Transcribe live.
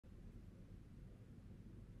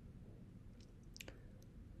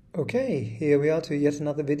Okay, here we are to yet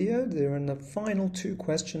another video. They're in the final two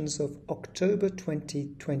questions of October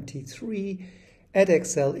 2023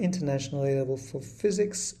 Edexcel International A-Level for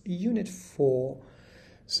Physics, Unit 4.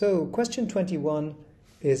 So, question 21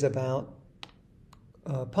 is about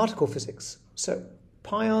particle physics. So,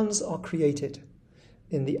 pions are created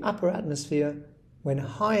in the upper atmosphere when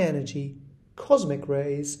high-energy cosmic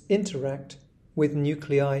rays interact with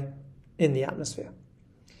nuclei in the atmosphere.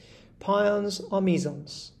 Pions are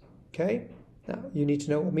mesons. Okay, now you need to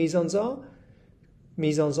know what mesons are.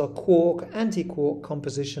 Mesons are quark, anti-quark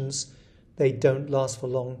compositions. They don't last for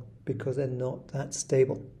long because they're not that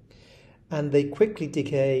stable. And they quickly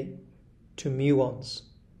decay to muons.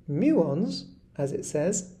 Muons, as it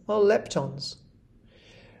says, are leptons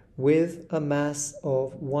with a mass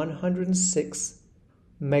of 106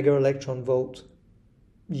 megaelectron-volt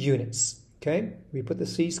units. Okay, we put the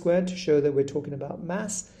c squared to show that we're talking about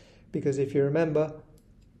mass, because if you remember,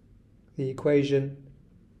 the equation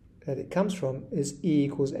that it comes from is E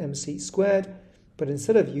equals mc squared, but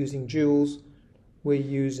instead of using joules, we're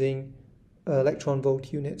using electron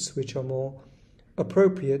volt units, which are more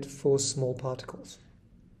appropriate for small particles.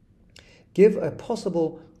 Give a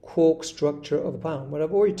possible quark structure of a pion. Well,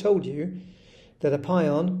 I've already told you that a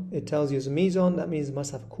pion, it tells you is a meson, that means it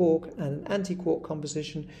must have a quark and an anti-quark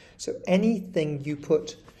composition. So anything you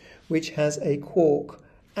put which has a quark,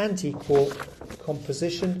 anti-quark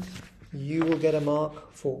composition, you will get a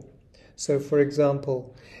mark for. So, for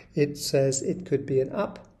example, it says it could be an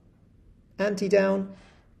up, anti-down,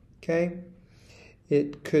 okay?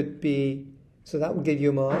 It could be, so that will give you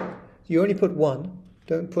a mark. You only put one,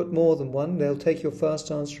 don't put more than one. They'll take your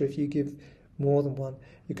first answer if you give more than one.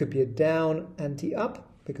 It could be a down,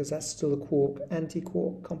 anti-up, because that's still a quark,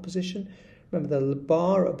 anti-quark composition. Remember, the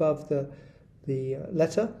bar above the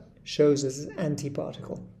letter shows as an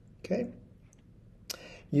antiparticle, okay?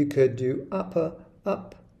 You could do upper,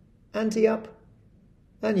 up, anti-up,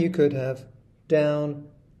 and you could have down,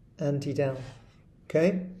 anti-down,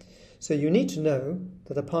 okay? So you need to know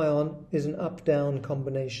that a pion is an up-down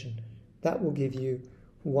combination. That will give you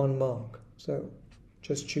 1 mark. So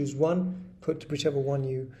just choose one, put whichever one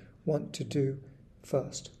you want to do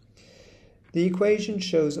first. The equation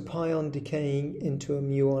shows a pion decaying into a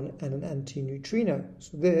muon and an antineutrino.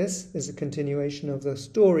 So this is a continuation of the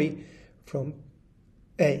story from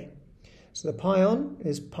A. So the pion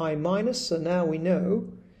is pi minus, so now we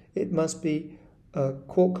know it must be a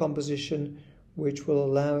quark composition which will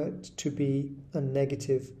allow it to be a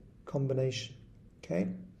negative combination. Okay?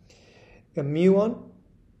 A muon,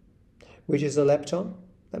 which is a lepton,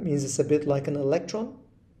 that means it's a bit like an electron,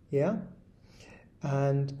 yeah?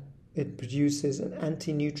 And it produces an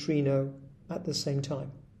antineutrino at the same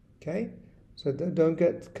time, okay? So don't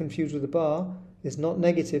get confused with the bar. It's not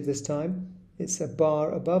negative this time. It's a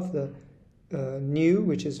bar above the nu,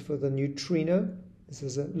 which is for the neutrino. This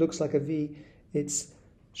is looks like a V. It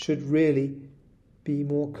should really be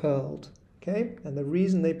more curled, okay? And the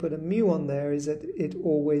reason they put a muon there is that it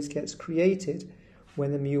always gets created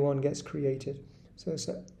when the muon gets created. So it's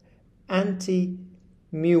an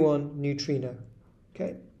anti-muon neutrino,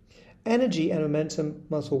 okay? Energy and momentum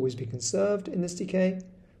must always be conserved in this decay.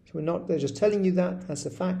 So they're just telling you that's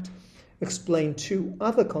a fact. Explain 2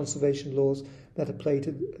 other conservation laws that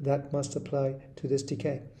must apply to this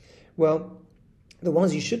decay. Well, the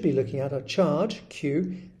ones you should be looking at are charge,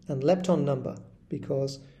 Q, and lepton number,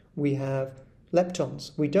 because we have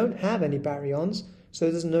leptons. We don't have any baryons, so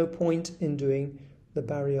there's no point in doing the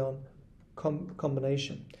baryon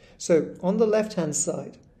combination. So on the left-hand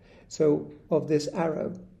side, so of this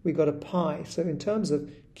arrow, we got a pi. So in terms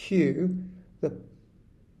of Q,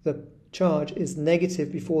 the charge is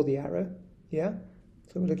negative before the arrow, yeah?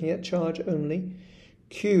 So we're looking at charge only.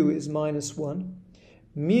 Q is -1,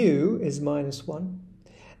 mu is -1,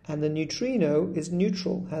 and the neutrino is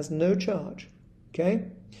neutral, has no charge, okay?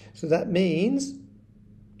 So that means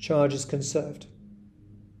charge is conserved.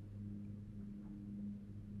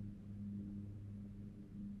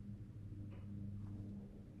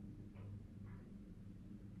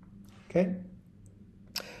 Okay?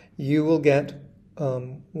 You will get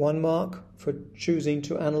 1 mark for choosing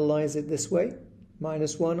to analyze it this way,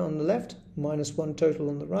 -1 on the left, -1 total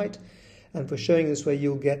on the right, and for showing this way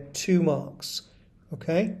you'll get 2 marks,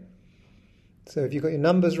 okay? So if you've got your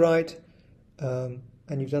numbers right and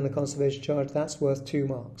you've done the conservation charge, that's worth 2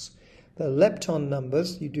 marks. The lepton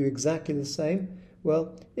numbers, you do exactly the same.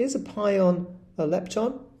 Well, is a pion a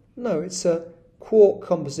lepton? No, it's a quark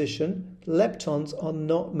composition. Leptons are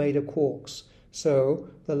not made of quarks. So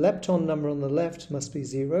the lepton number on the left must be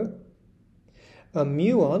 0. A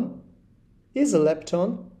muon is a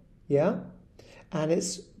lepton, yeah? and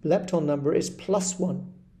its lepton number is +1.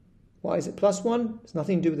 Why is it +1? It's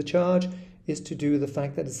nothing to do with the charge. It's to do with the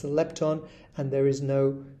fact that it's a lepton and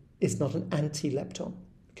it's not an anti-lepton.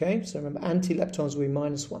 Okay, so remember, anti-leptons will be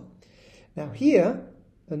 -1. Now here,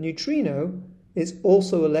 a neutrino is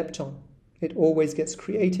also a lepton. It always gets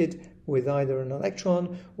created with either an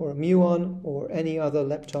electron or a muon or any other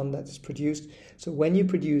lepton that is produced. So when you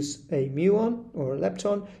produce a muon or a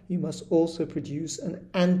lepton, you must also produce an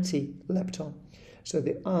anti-lepton. So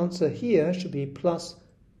the answer here should be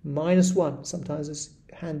 +-1. Sometimes it's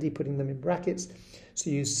handy putting them in brackets. So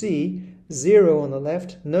you see 0 on the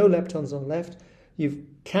left, no leptons on the left. You've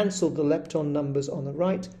cancelled the lepton numbers on the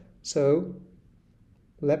right. So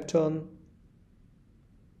lepton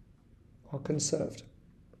are conserved.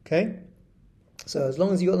 Okay? So as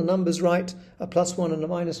long as you got the numbers right, a +1 and a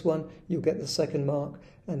 -1, you'll get the second mark.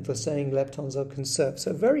 And for saying leptons are conserved.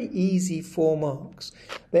 So very easy 4 marks.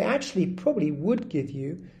 They actually probably would give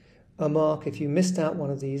you a mark if you missed out one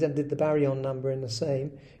of these and did the baryon number in the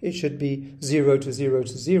same. It should be 0 to 0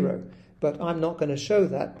 to 0. But I'm not going to show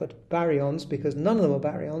that. But baryons, because none of them are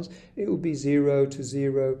baryons, it will be 0 to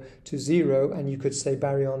 0 to 0. And you could say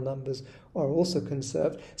baryon numbers are also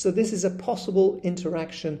conserved. So this is a possible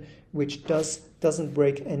interaction which doesn't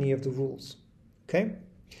break any of the rules. Okay?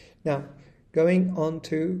 Now, going on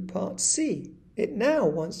to part C. It now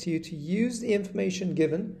wants you to use the information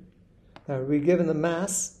given. Now, we're given the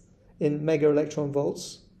mass in mega electron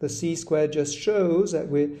volts. The C squared just shows that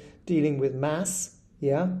we're dealing with mass,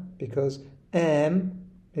 yeah, because M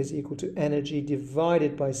is equal to energy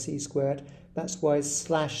divided by C squared. That's why it's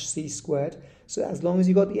 /C squared. So as long as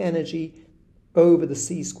you got the energy over the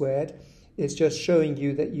C squared, it's just showing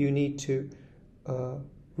you that you need to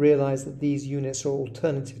realize that these units are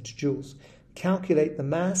alternative to joules. Calculate the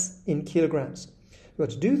mass in kilograms. But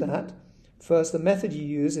to do that, first the method you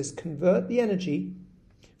use is convert the energy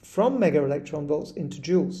from mega electron volts into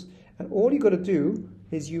joules. And all you've got to do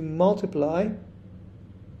is you multiply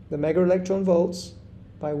the mega electron volts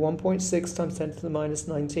by 1.6 times 10 to the minus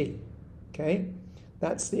 19. Okay?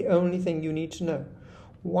 That's the only thing you need to know.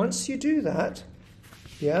 Once you do that,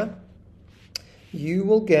 yeah, you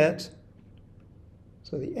will get,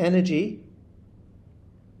 so the energy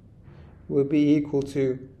will be equal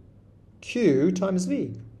to Q times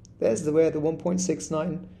V. There's where the 1.6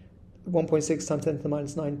 times 10 to the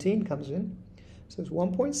minus 19 comes in. So it's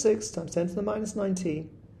 1.6 times 10 to the minus 19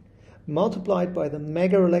 multiplied by the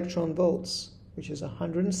mega electron volts, which is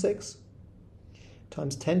 106,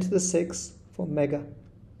 times 10 to the 6 for mega.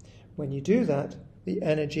 When you do that, the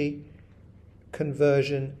energy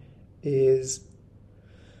conversion is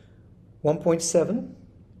 1.7,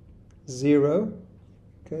 0.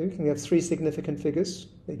 Okay, we can have 3 significant figures.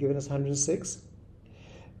 They're giving us 106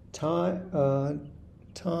 times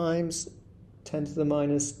 10 to the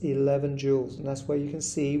minus 11 joules. And that's where you can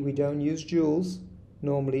see we don't use joules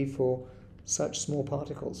normally for such small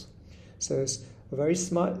particles. So it's a very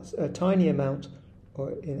tiny amount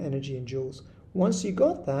in energy in joules. Once you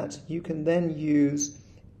got that, you can then use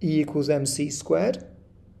E equals mc squared.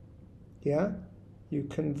 Yeah? You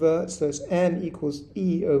convert, so it's m equals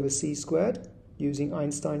E over c squared using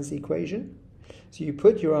Einstein's equation. So you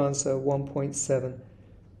put your answer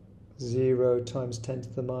 1.70 times 10 to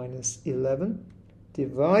the minus 11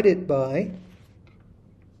 divided by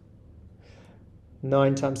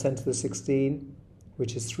 9 times 10 to the 16,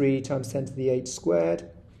 which is 3 times 10 to the 8 squared.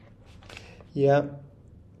 Yeah.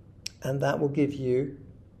 And that will give you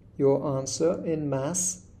your answer in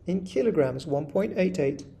mass in kilograms,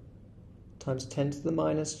 1.88 times 10 to the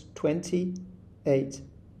minus 28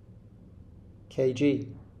 kg.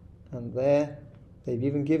 And there, they've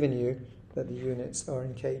even given you that the units are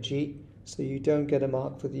in kg. So you don't get a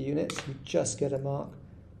mark for the units, you just get a mark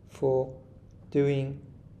for doing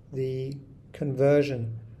the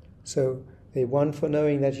conversion. So they 1 for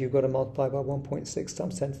knowing that you've got to multiply by 1.6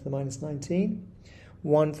 times 10 to the minus 19.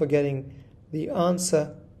 1 for getting the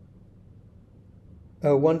answer.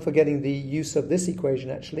 1 for getting the use of this equation,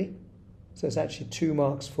 actually. So it's actually 2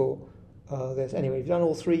 marks for this. Anyway, if you've done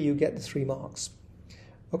all 3, you get the 3 marks.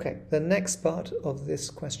 Okay, the next part of this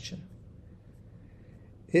question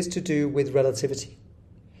is to do with relativity.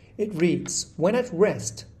 It reads, when at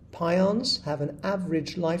rest, pions have an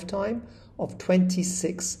average lifetime of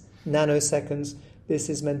 26 nanoseconds. This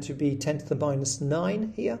is meant to be 10 to the minus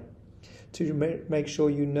 9 here, to make sure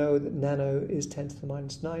you know that nano is 10 to the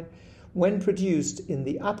minus 9. When produced in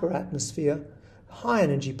the upper atmosphere, high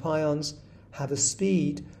energy pions have a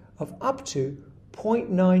speed of up to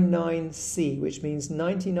 0.99 c, which means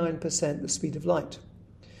 99% the speed of light.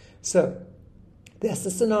 So, that's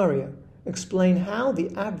the scenario. Explain how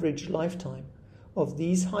the average lifetime of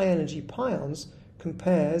these high energy pions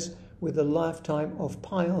compares with the lifetime of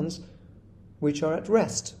pions which are at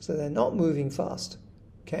rest. So they're not moving fast.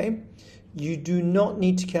 Okay? You do not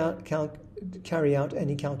need to carry out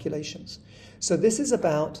any calculations. So this is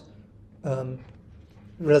about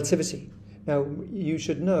relativity. Now, you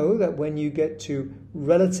should know that when you get to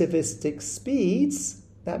relativistic speeds,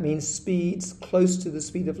 that means speeds close to the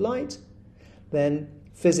speed of light, then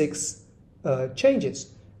physics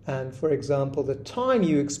changes. And for example, the time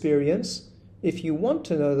you experience, if you want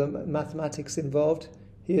to know the mathematics involved,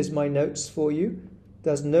 here's my notes for you.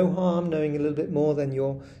 Does no harm knowing a little bit more than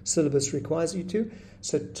your syllabus requires you to.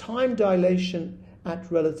 So time dilation at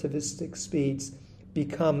relativistic speeds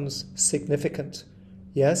becomes significant.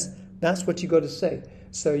 Yes, that's what you got to say.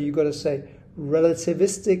 So you got to say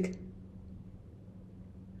relativistic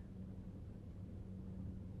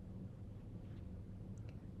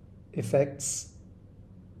effects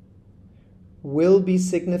will be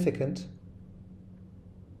significant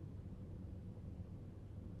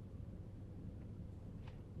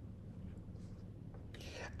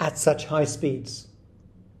at such high speeds.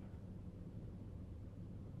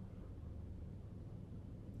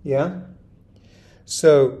 Yeah?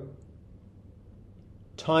 So,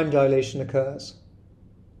 time dilation occurs.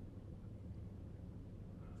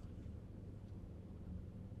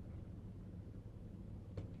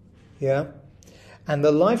 Yeah? And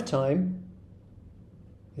the lifetime,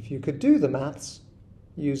 if you could do the maths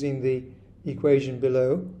using the equation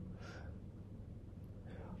below,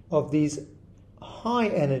 of these high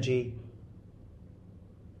energy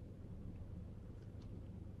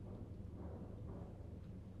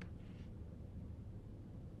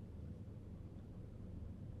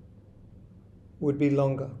would be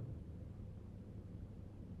longer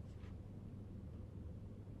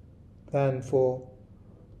than for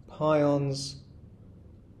pions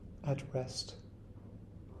at rest.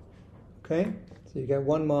 Okay? So you get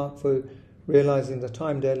 1 mark for realizing the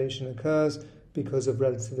time dilation occurs because of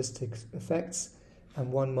relativistic effects,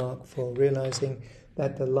 and 1 mark for realizing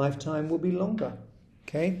that the lifetime will be longer.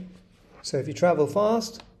 Okay? So if you travel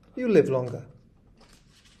fast, you live longer.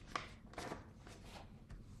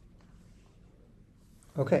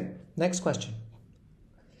 Okay, next question.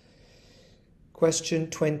 Question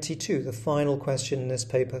 22, the final question in this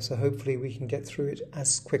paper, so hopefully we can get through it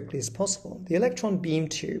as quickly as possible. The electron beam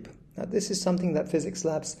tube. Now this is something that physics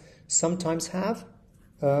labs sometimes have.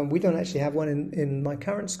 We don't actually have one in my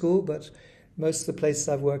current school, but most of the places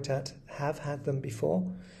I've worked at have had them before.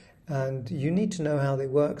 And you need to know how they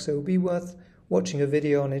work, so it will be worth watching a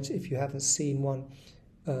video on it if you haven't seen one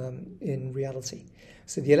in reality.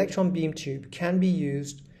 So the electron beam tube can be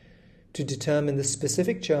used to determine the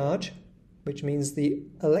specific charge, which means the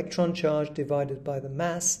electron charge divided by the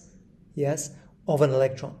mass, yes, of an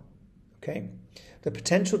electron. Okay. The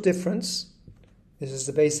potential difference, this is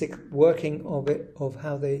the basic working of it, of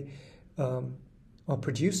how they are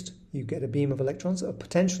produced. You get a beam of electrons. A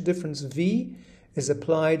potential difference V is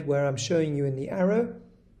applied where I'm showing you in the arrow.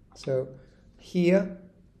 So here,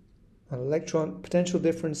 an electron potential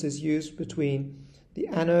difference is used between the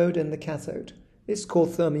anode and the cathode. It's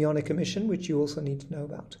called thermionic emission, which you also need to know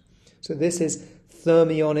about. So this is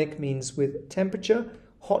thermionic, means with temperature,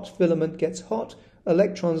 hot filament gets hot,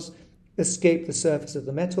 electrons escape the surface of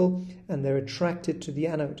the metal and they're attracted to the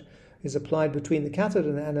anode. Is applied between the cathode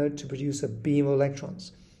and the anode to produce a beam of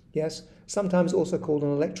electrons. Yes, sometimes also called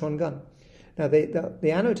an electron gun. Now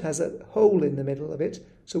the anode has a hole in the middle of it,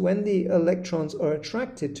 so when the electrons are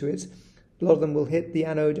attracted to it, a lot of them will hit the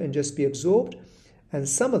anode and just be absorbed, and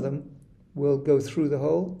some of them will go through the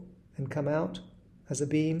hole and come out as a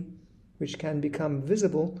beam, which can become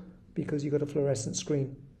visible because you've got a fluorescent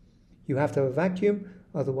screen. You have to have a vacuum,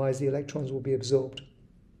 otherwise the electrons will be absorbed.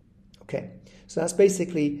 Okay, so that's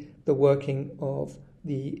basically the working of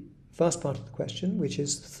the first part of the question, which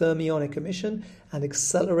is thermionic emission and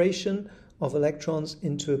acceleration of electrons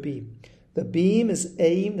into a beam. The beam is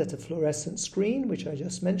aimed at a fluorescent screen, which I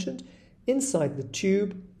just mentioned, inside the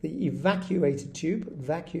tube, the evacuated tube,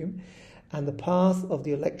 vacuum, and the path of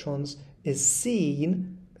the electrons is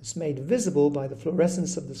seen, it's made visible by the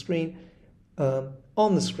fluorescence of the screen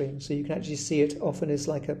on the screen. So you can actually see it. Often it's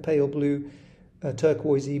like a pale blue,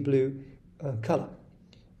 turquoisey blue color.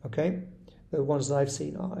 Okay? The ones that I've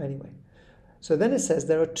seen are anyway. So then it says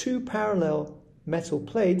there are 2 parallel metal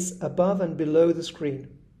plates above and below the screen,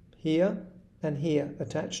 here and here,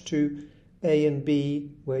 attached to A and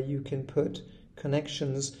B, where you can put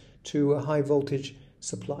connections to a high voltage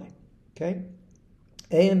supply. Okay?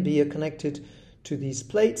 A and B are connected to these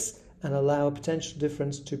plates and allow a potential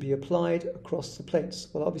difference to be applied across the plates.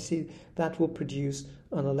 Well, obviously that will produce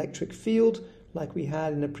an electric field like we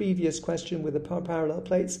had in a previous question with the parallel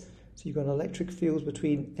plates. So you've got an electric field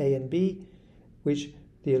between A and B, which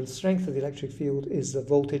the strength of the electric field is the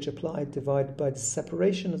voltage applied divided by the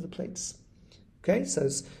separation of the plates. Okay, so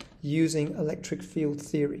it's using electric field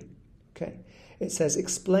theory. Okay, it says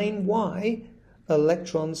explain why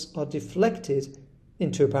electrons are deflected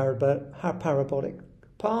into a parabolic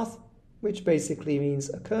path, which basically means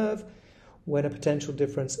a curve, when a potential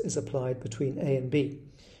difference is applied between A and B.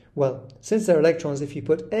 Well, since they're electrons, if you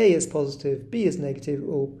put A as positive, B as negative,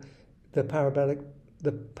 or the parabolic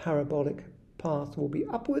path will be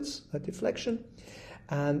upwards, a deflection.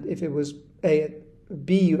 And if it was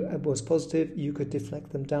B was positive, you could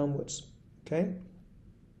deflect them downwards. Okay?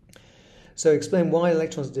 So explain why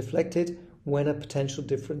electrons are deflected when a potential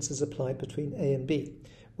difference is applied between A and B.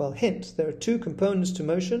 Well, hint, there are two components to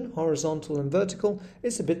motion, horizontal and vertical.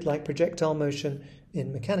 It's a bit like projectile motion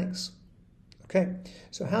in mechanics. Okay,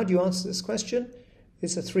 so how do you answer this question?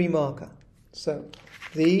 It's a 3-marker. So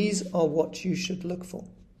these are what you should look for.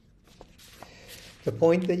 The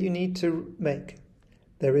point that you need to make: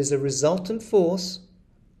 there is a resultant force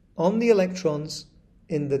on the electrons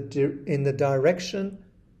in the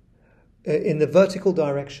vertical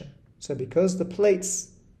direction. So because the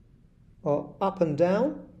plates are up and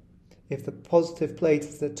down, if the positive plate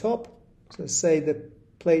is at the top, so say the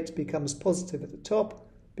plate becomes positive at the top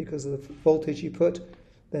because of the voltage you put,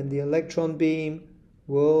 then the electron beam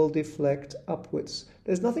will deflect upwards.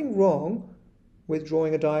 There's nothing wrong with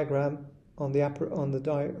drawing a diagram on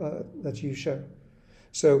that you show.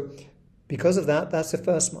 So because of that, that's the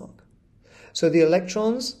first mark. So the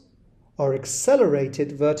electrons are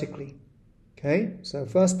accelerated vertically. Okay, so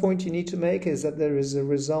first point you need to make is that there is a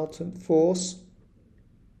resultant force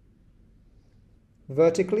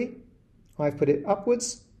vertically. I've put it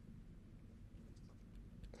upwards.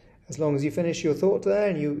 As long as you finish your thought there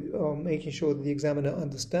and you are making sure that the examiner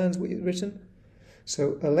understands what you've written.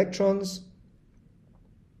 So electrons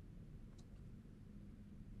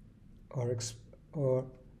are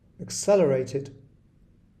accelerated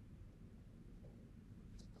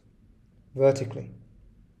vertically.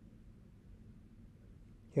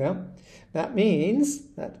 Yeah, that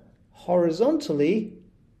means that horizontally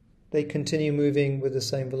they continue moving with the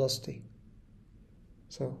same velocity.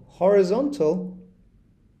 So horizontal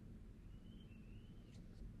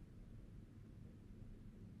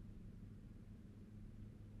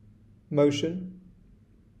motion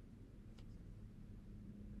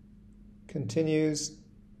continues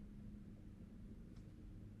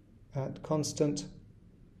at constant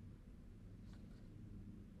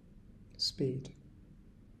speed.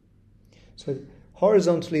 So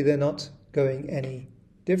horizontally they're not going any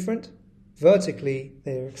different. Vertically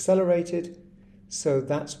they're accelerated, so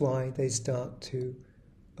that's why they start to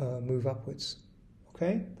move upwards.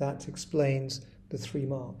 Okay, that explains the 3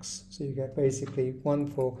 marks. So you get basically 1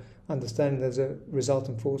 for understanding there's a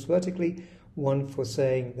resultant force vertically, 1 for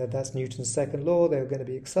saying that that's Newton's second law, they're going to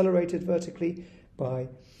be accelerated vertically by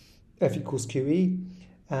F equals QE,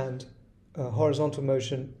 and horizontal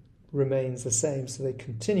motion remains the same, so they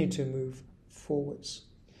continue to move forwards.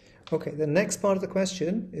 Okay, the next part of the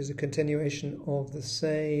question is a continuation of the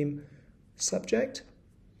same subject.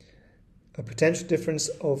 A potential difference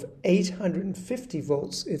of 850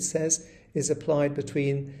 volts, it says, is applied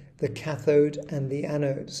between the cathode and the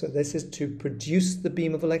anode. So this is to produce the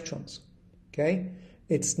beam of electrons. Okay?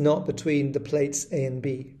 It's not between the plates A and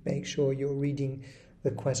B. Make sure you're reading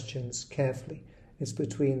the questions carefully. It's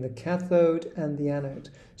between the cathode and the anode.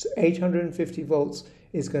 So 850 volts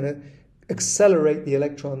is going to accelerate the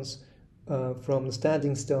electrons from the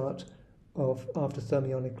standing start of after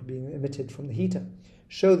thermionic being emitted from the heater.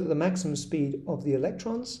 Show that the maximum speed of the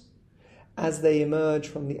electrons as they emerge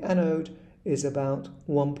from the anode is about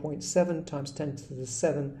 1.7 times 10 to the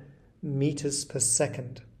 7 meters per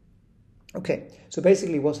second. Okay, so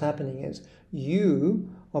basically what's happening is you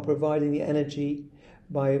are providing the energy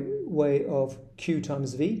by way of Q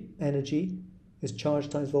times V. Energy is charge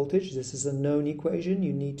times voltage. This is a known equation.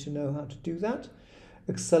 You need to know how to do that.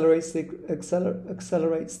 Accelerates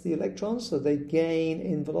the electrons, so they gain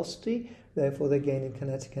in velocity, therefore they gain in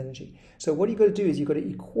kinetic energy. So what you've got to do is you've got to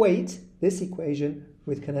equate this equation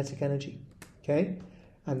with kinetic energy, okay?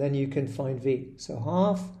 And then you can find V. So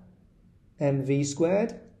half mv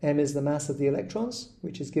squared, m is the mass of the electrons,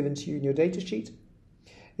 which is given to you in your data sheet,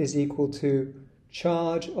 is equal to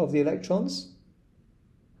charge of the electrons,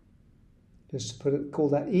 just to call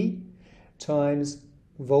that E, times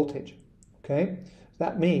voltage, okay?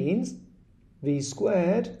 That means V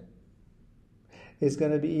squared is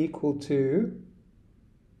going to be equal to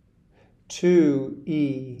 2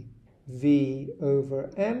 EV over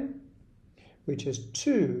M, which is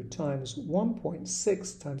 2 times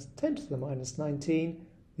 1.6 times 10 to the minus 19,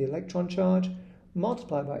 the electron charge,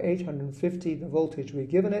 multiplied by 850, the voltage we've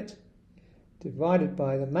given it, divided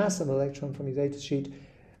by the mass of an electron from your data sheet,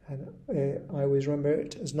 and I always remember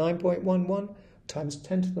it as 9.11 times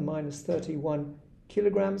 10 to the minus 31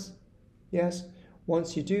 kilograms. Yes,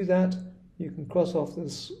 once you do that, you can cross off the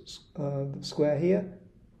square here,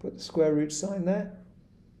 put the square root sign there,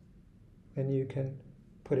 and you can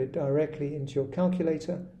put it directly into your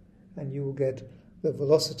calculator, and you will get the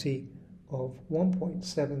velocity of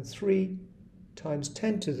 1.73 times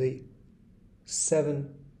 10 to the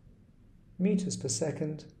 7 meters per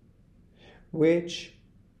second, which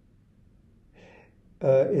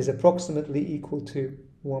is approximately equal to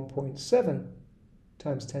 1.7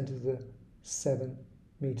 times 10 to the 7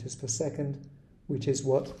 meters per second, which is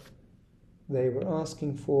what they were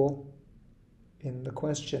asking for in the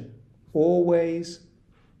question. Always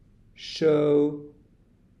show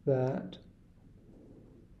that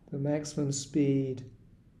the maximum speed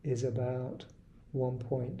is about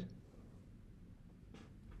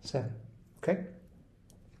 1.7. Okay?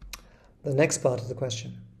 The next part of the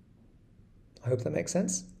question. I hope that makes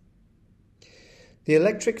sense. The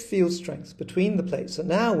electric field strength between the plates. So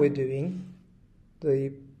now we're doing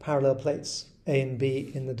the parallel plates, A and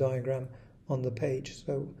B, in the diagram on the page.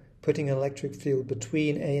 So putting an electric field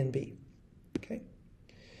between A and B. Okay.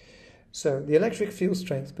 So the electric field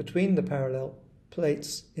strength between the parallel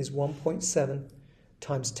plates is 1.7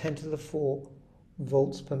 times 10 to the 4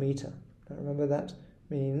 volts per meter. Now remember, that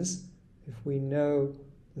means if we know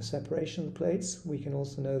the separation of the plates, we can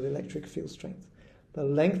also know the electric field strength. The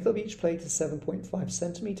length of each plate is 7.5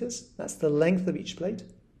 centimeters. That's the length of each plate,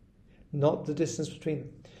 not the distance between them.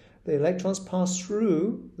 The electrons pass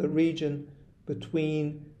through the region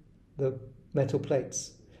between the metal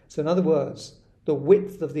plates. So in other words, the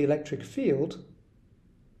width of the electric field,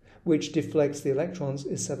 which deflects the electrons,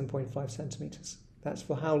 is 7.5 centimeters. That's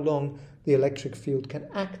for how long the electric field can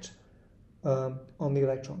act on the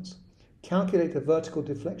electrons. Calculate the vertical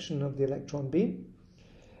deflection of the electron beam.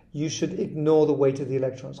 You should ignore the weight of the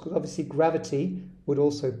electrons, because obviously gravity would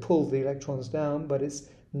also pull the electrons down, but it's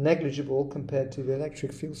negligible compared to the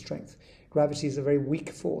electric field strength. Gravity is a very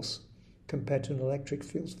weak force compared to an electric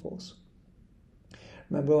field force.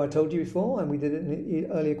 Remember what I told you before, and we did it in the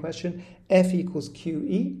earlier question, F equals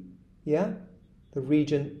QE, yeah? The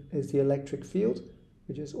region is the electric field,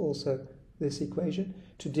 which is also this equation.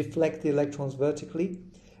 To deflect the electrons vertically,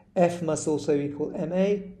 F must also equal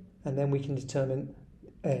MA, and then we can determine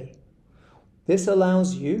A. This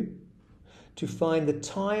allows you to find the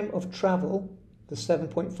time of travel, the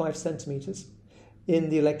 7.5 centimeters, in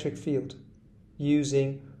the electric field,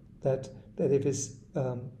 using that if it's,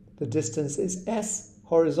 the distance is S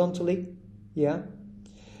horizontally, yeah,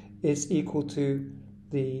 is equal to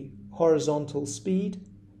the horizontal speed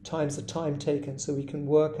times the time taken. So we can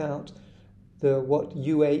work out what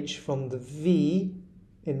UH from the V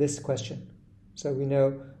in this question. So we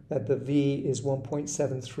know that the V is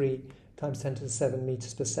 1.73 times 10 to the 7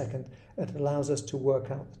 meters per second. It allows us to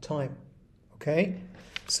work out the time. Okay?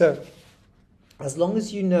 So, as long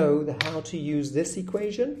as you know how to use this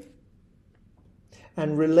equation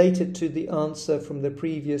and relate it to the answer from the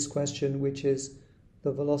previous question, which is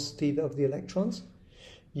the velocity of the electrons,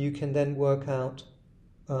 you can then work out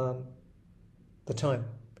the time.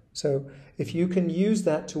 So if you can use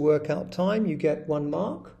that to work out time, you get 1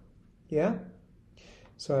 mark. Yeah?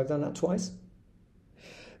 So I've done that twice.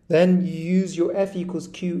 Then you use your F equals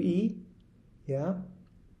QE. Yeah?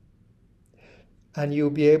 And you'll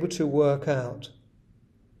be able to work out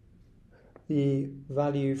the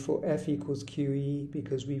value for F equals QE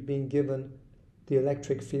because we've been given the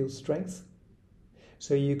electric field strength.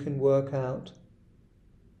 So you can work out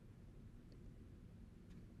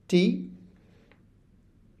T,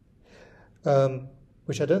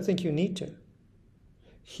 which I don't think you need to.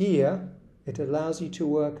 Here, it allows you to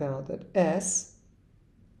work out that S,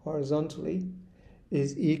 horizontally,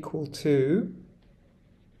 is equal to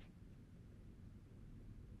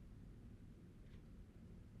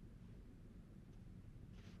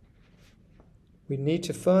we need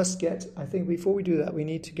to first get, I think before we do that, we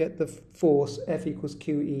need to get the force F equals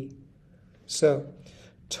QE. So,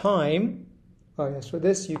 time, oh yes, for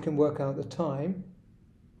this you can work out the time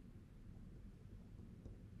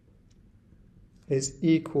is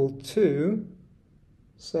equal to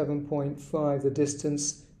 7.5, the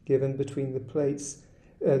distance given between the plates,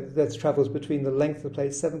 that travels between the length of the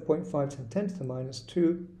plates, 7.5 times 10 to the minus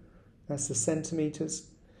 2, that's the centimeters,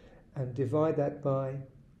 and divide that by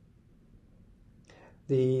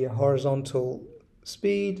the horizontal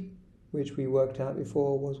speed, which we worked out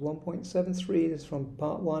before, was 1.73. This is from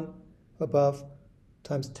part 1 above,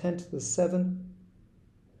 times 10 to the 7.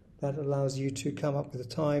 That allows you to come up with a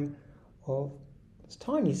time of, it's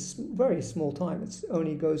tiny, very small time. It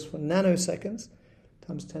only goes for nanoseconds,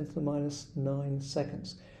 times 10 to the minus 9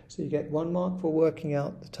 seconds. So you get 1 mark for working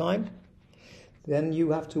out the time. Then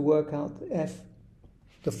you have to work out the F,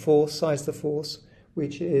 the force, size of the force,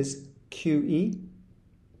 which is QE.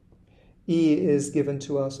 E is given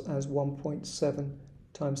to us as 1.7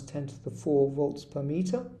 times 10 to the 4 volts per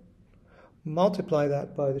meter. Multiply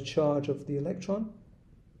that by the charge of the electron,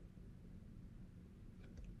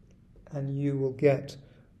 and you will get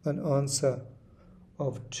an answer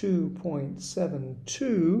of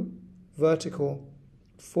 2.72 vertical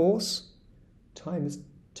force times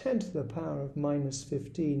 10 to the power of minus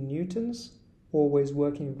 15 newtons, always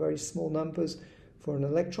working in very small numbers for an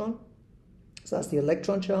electron. So that's the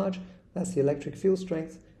electron charge, that's the electric field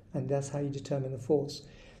strength, and that's how you determine the force.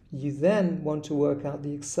 You then want to work out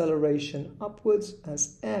the acceleration upwards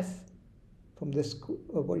as F from this,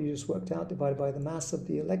 of what you just worked out, divided by the mass of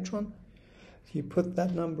the electron. So you put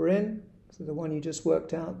that number in, so the one you just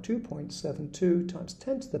worked out, 2.72 times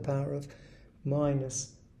 10 to the power of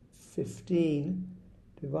minus 15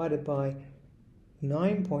 divided by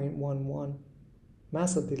 9.11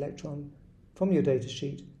 mass of the electron from your data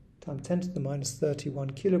sheet times 10 to the minus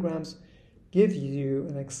 31 kilograms gives you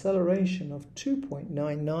an acceleration of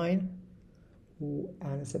 2.99,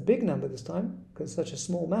 and it's a big number this time because it's such a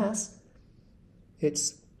small mass.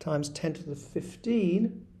 It's times 10 to the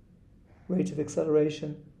 15 rate of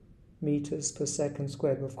acceleration meters per second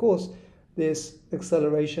squared. But of course, this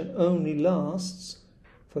acceleration only lasts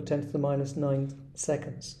for 10 to the minus 9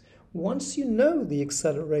 seconds. Once you know the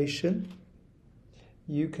acceleration,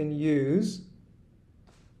 you can use,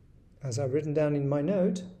 as I've written down in my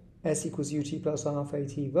note, S equals ut plus half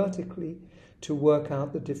at vertically to work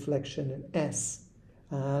out the deflection in S.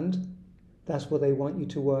 And that's what they want you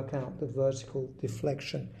to work out, the vertical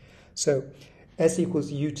deflection. So S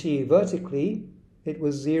equals ut vertically, it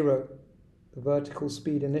was 0, the vertical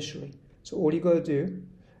speed initially. So all you've got to do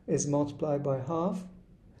is multiply by half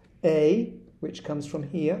A, which comes from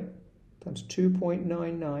here, times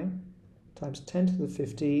 2.99 times 10 to the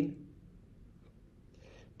 15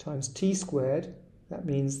 times t squared. That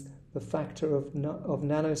means the factor of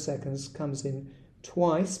nanoseconds comes in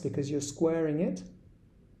twice because you're squaring it.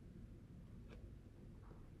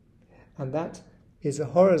 And that is a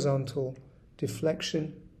horizontal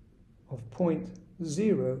deflection of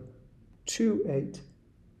 0.028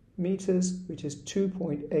 meters, which is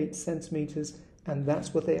 2.8 centimeters, and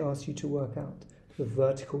that's what they ask you to work out, the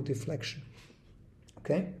vertical deflection.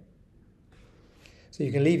 Okay? So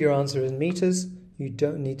you can leave your answer in meters. You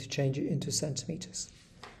don't need to change it into centimeters.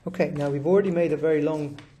 Okay, now we've already made a very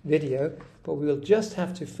long video, but we'll just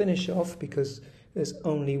have to finish off because there's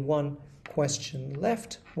only one question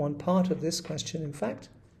left, one part of this question, in fact.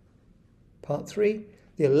 Part 3,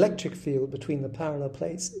 the electric field between the parallel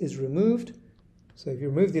plates is removed. So if you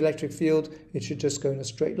remove the electric field, it should just go in a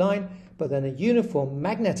straight line, but then a uniform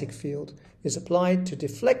magnetic field is applied to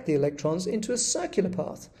deflect the electrons into a circular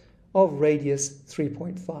path of radius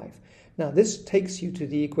 3.5. Now this takes you to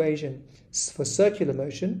the equation for circular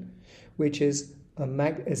motion, which is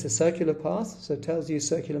a circular path, so it tells you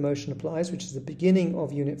circular motion applies, which is the beginning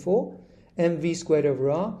of unit 4. mv squared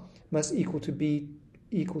over r must equal to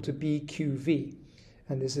bqv.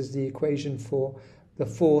 And this is the equation for the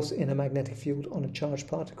force in a magnetic field on a charged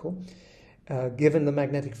particle. Given the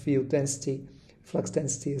magnetic field density, flux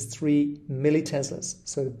density is 3 milliteslas.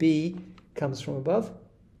 So B comes from above.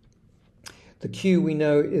 The Q we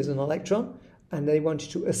know is an electron, and they want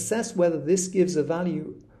you to assess whether this gives a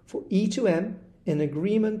value for E to M in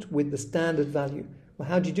agreement with the standard value. Well,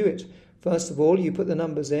 how do you do it? First of all, you put the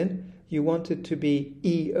numbers in. You want it to be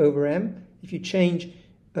E over M. If you change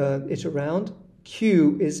it around,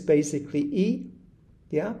 Q is basically E.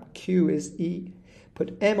 Yeah, Q is E.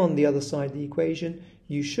 Put M on the other side of the equation.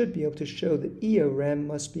 You should be able to show that E over M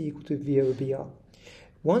must be equal to V over BR.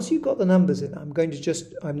 Once you've got the numbers in, I'm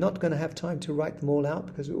not going to have time to write them all out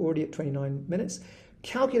because we're already at 29 minutes.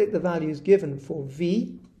 Calculate the values given for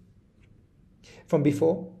V from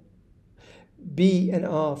before, B and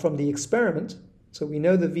R from the experiment. So we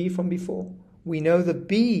know the V from before, we know the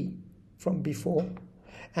B from before,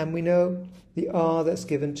 and we know the R that's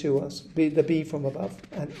given to us, the B from above,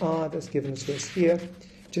 and R that's given to us here.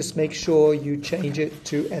 Just make sure you change it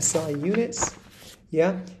to SI units.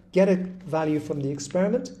 Yeah, get a value from the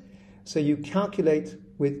experiment. So you calculate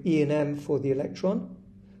with E and M for the electron.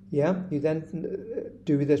 Yeah, you then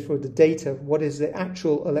do this for the data. What is the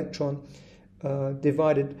actual electron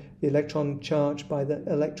divided the electron charge by the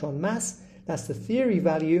electron mass. That's the theory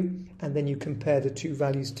value, and then you compare the two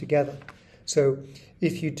values together. So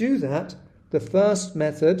if you do that, the first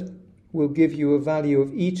method will give you a value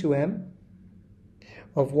of E to M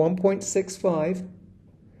of 1.65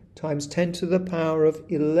 times 10 to the power of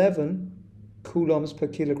 11 coulombs per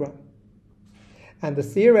kilogram. And the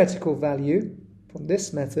theoretical value from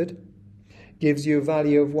this method gives you a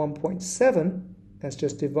value of 1.7, that's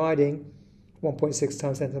just dividing 1.6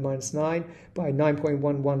 times 10 to the minus 9 by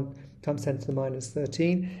 9.11 times 10 to the minus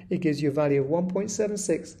 13. It gives you a value of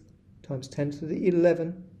 1.76 times 10 to the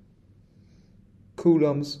 11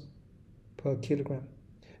 coulombs per kilogram.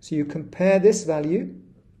 So you compare this value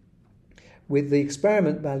with the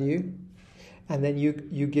experiment value, and then you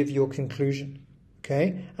give your conclusion.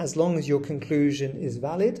 Okay? As long as your conclusion is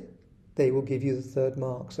valid, they will give you the third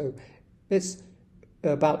mark. So it's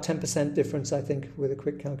about 10% difference, I think, with a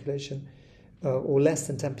quick calculation, or less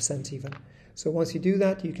than 10% even. So once you do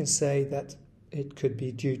that, you can say that it could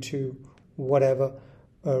be due to whatever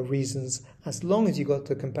reasons. As long as you got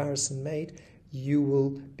the comparison made, you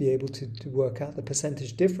will be able to work out the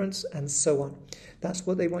percentage difference and so on. That's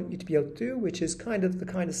what they want you to be able to do, which is kind of the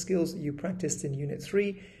kind of skills that you practiced in Unit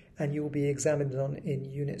 3 and you will be examined on in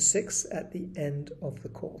Unit 6 at the end of the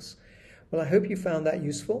course. Well, I hope you found that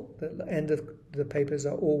useful. The end of the papers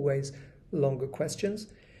are always longer questions.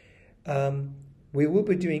 We will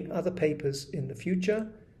be doing other papers in the future.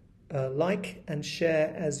 Like and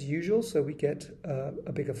share as usual so we get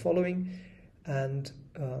a bigger following, and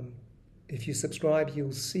if you subscribe,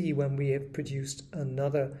 you'll see when we have produced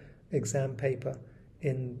another exam paper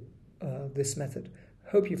in this method.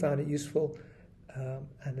 Hope you found it useful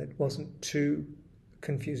and it wasn't too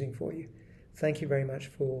confusing for you. Thank you very much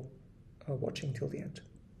for watching till the end.